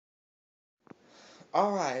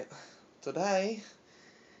Alright, today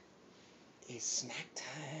is snack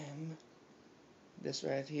time. This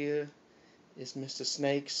right here is Mr.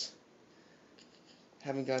 Snakes.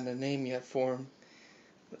 Haven't gotten a name yet for him.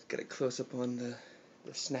 Let's get a close up on the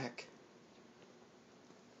snack.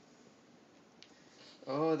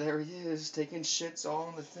 Oh, there he is, taking shits all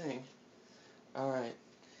on the thing. Alright,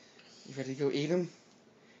 you ready to go eat him?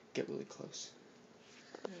 Get really close.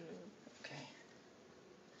 Okay.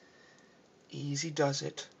 Easy does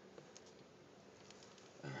it.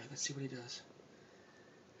 Alright, let's see what he does.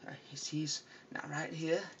 Alright, he sees, now right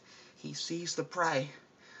here, he sees the prey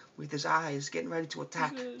with his eyes, getting ready to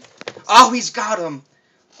attack. Oh, he's got him!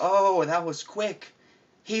 Oh, that was quick.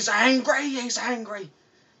 He's angry, he's angry.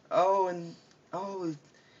 Oh, and, oh, he's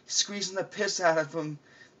squeezing the piss out of him.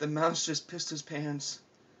 The mouse just pissed his pants.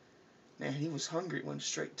 Man, he was hungry, went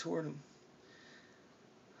straight toward him.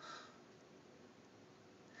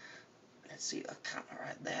 Let's see the camera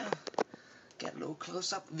right there. Get a little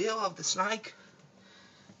close-up view of the snake.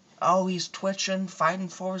 Oh, he's twitching, fighting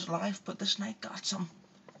for his life, but the snake got some.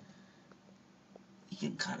 You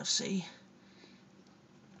can kind of see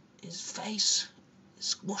his face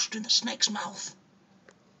is squished in the snake's mouth.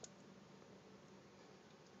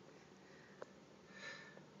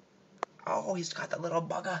 Oh, he's got that little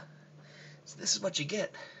bugger. So this is what you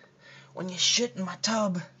get when you shit in my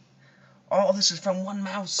tub. Oh, this is from one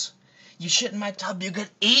mouse. You shit in my tub, you get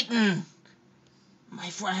eaten, my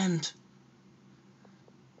friend.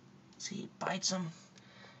 See, he bites him,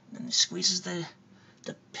 and then he squeezes the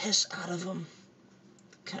piss out of him.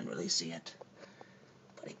 Can't really see it,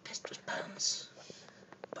 but he pissed his pants.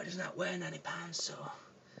 But he's not wearing any pants, so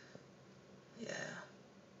yeah.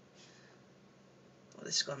 Well,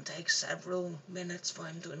 this is gonna take several minutes for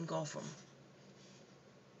him to engulf him.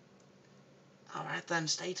 Alright then,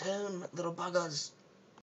 stay tuned, little buggers.